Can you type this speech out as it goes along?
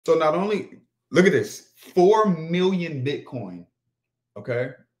So not only, look at this, 4 million Bitcoin.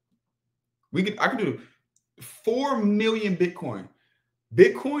 Okay. I can do 4 million Bitcoin.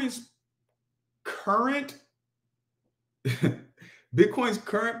 Bitcoin's current Bitcoin's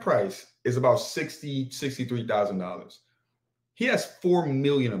current price is about $63,000. He has 4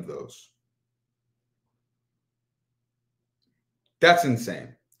 million of those. That's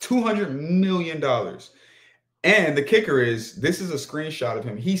insane. $200 million. And the kicker is, this is a screenshot of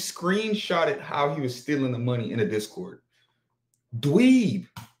him. He screenshotted how he was stealing the money in a Discord. Dweeb.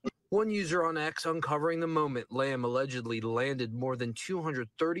 One user on X uncovering the moment Lamb allegedly landed more than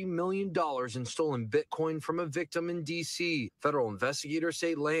 $230 million in stolen Bitcoin from a victim in D.C. Federal investigators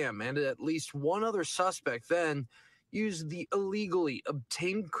say Lamb and at least one other suspect then used the illegally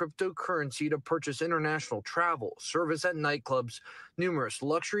obtained cryptocurrency to purchase international travel, service at nightclubs, numerous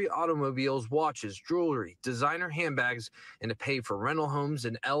luxury automobiles, watches, jewelry, designer handbags, and to pay for rental homes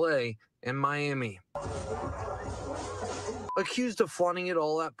in L.A. and Miami. Accused of flaunting it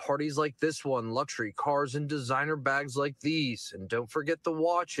all at parties like this one, luxury cars and designer bags like these. And don't forget the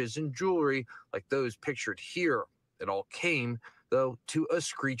watches and jewelry like those pictured here. It all came, though, to a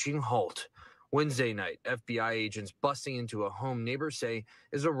screeching halt. Wednesday night, FBI agents busting into a home neighbors say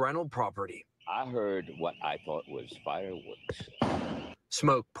is a rental property. I heard what I thought was fireworks.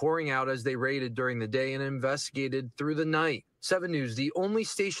 Smoke pouring out as they raided during the day and investigated through the night. 7 News, the only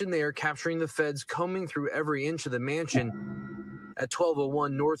station there capturing the feds combing through every inch of the mansion at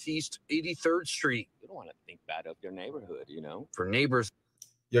 1201 Northeast 83rd Street. You don't want to think bad of your neighborhood, you know? For neighbors.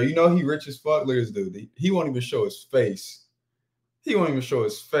 Yo, you know he rich as fuck? Look at this dude. He won't even show his face. He won't even show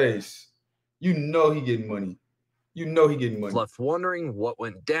his face. You know he getting money. You know he getting money. Left wondering what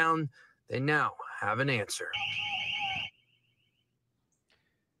went down. They now have an answer.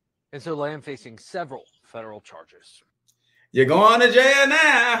 And so Lamb facing several federal charges. You're going to jail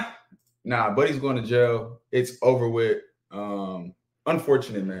now. Nah, buddy's going to jail. It's over with.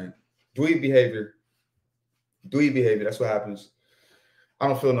 Unfortunate, man. Dweeb behavior. Dweeb behavior. That's what happens. I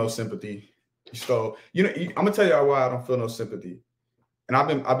don't feel no sympathy. So, you know, I'm gonna tell y'all why I don't feel no sympathy. And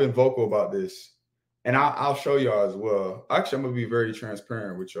I've been vocal about this. And I'll show y'all as well. Actually, I'm gonna be very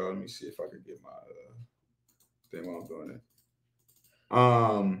transparent with y'all. Let me see if I can get my thing while I'm doing it.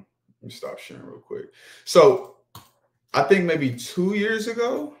 Let me stop sharing real quick. So I think maybe 2 years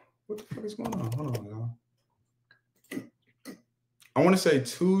ago. What the fuck is going on? Hold on, y'all. I want to say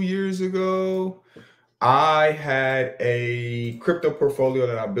 2 years ago, I had a crypto portfolio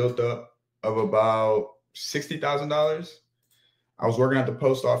that I built up of about $60,000. I was working at the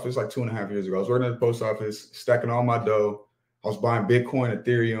post office like 2.5 years ago. I was working at the post office, stacking all my dough. I was buying Bitcoin,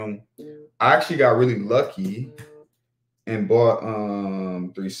 Ethereum. I actually got really lucky and bought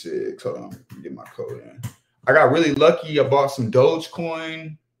 36. Hold on, let me get my code in. I got really lucky. I bought some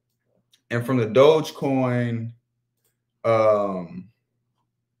Dogecoin, and from the Dogecoin, I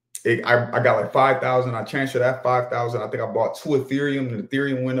got like 5,000. I transferred that 5,000. I think I bought 2 Ethereum, and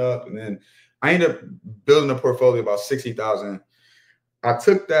Ethereum went up, and then I ended up building a portfolio about 60,000. I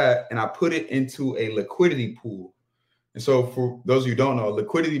took that and I put it into a liquidity pool. And so for those of you who don't know, a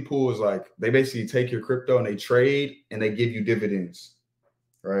liquidity pool is like they basically take your crypto and they trade and they give you dividends,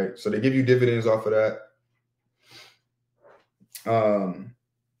 right? So they give you dividends off of that.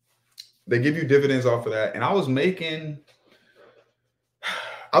 They give you dividends off of that. And I was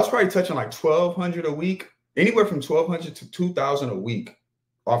probably touching like 1,200 a week, anywhere from 1,200 to 2,000 a week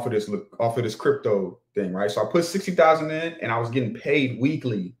off of this crypto thing, right? So I put 60,000 in and I was getting paid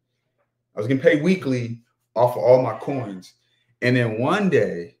weekly. I was getting paid weekly off of all my coins. And then one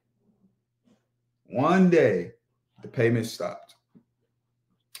day, the payment stopped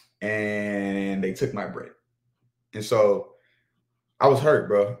and they took my break. And so I was hurt,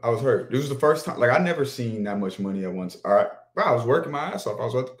 bro. I was hurt. This was the first time, like I never seen that much money at once. All right. Bro, I was working my ass off. I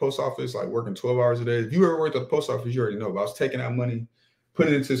was at the post office, like working 12 hours a day. If you ever worked at the post office, you already know, but I was taking that money,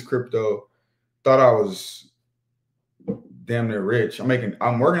 putting it into this crypto, thought I was damn near rich. I'm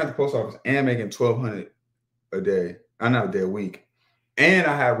working at the post office and making $1,200 a day. Not a day, a week. And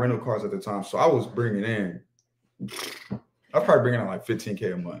I had rental cars at the time. So I was bringing in, I was probably bringing in like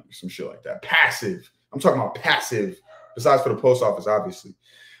 15K a month, some shit like that. Passive. I'm talking about passive, besides for the post office, obviously.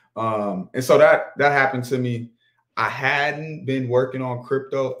 And so that happened to me. I hadn't been working on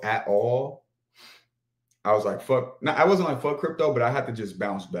crypto at all. I was like, fuck. No, I wasn't like, fuck crypto, but I had to just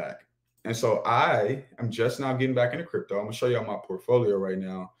bounce back. And so I am just now getting back into crypto. I'm going to show y'all my portfolio right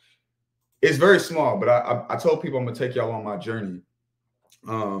now. It's very small, but I told people I'm going to take y'all on my journey.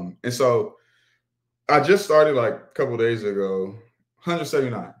 And so I just started like a couple of days ago,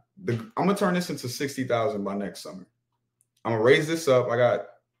 179. I'm going to turn this into 60,000 by next summer. I'm going to raise this up. I got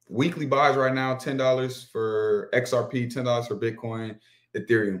weekly buys right now, $10 for XRP, $10 for Bitcoin,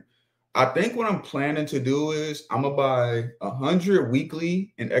 Ethereum. I think what I'm planning to do is I'm gonna buy 100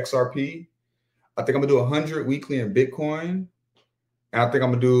 weekly in XRP. I think I'm gonna do 100 weekly in Bitcoin, and I think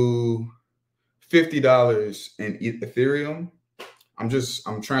I'm gonna do $50 in Ethereum.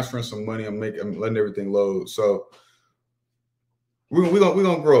 I'm transferring some money. I'm letting everything load. So we're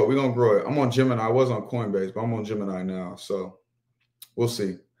gonna grow it. We're gonna grow it. I'm on Gemini. I was on Coinbase, but I'm on Gemini now. So we'll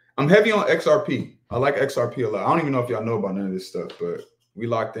see. I'm heavy on XRP. I like XRP a lot. I don't even know if y'all know about none of this stuff, but we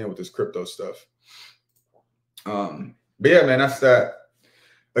locked in with this crypto stuff. But yeah, man, that's that.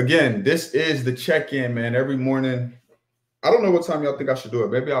 Again, this is the check-in, man. Every morning. I don't know what time y'all think I should do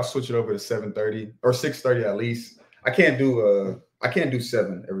it. Maybe I'll switch it over to 7:30 or 6:30 at least. I can't do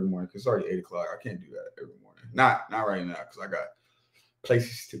 7 every morning because it's already 8 o'clock. I can't do that every morning. Not right now because I got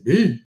places to be.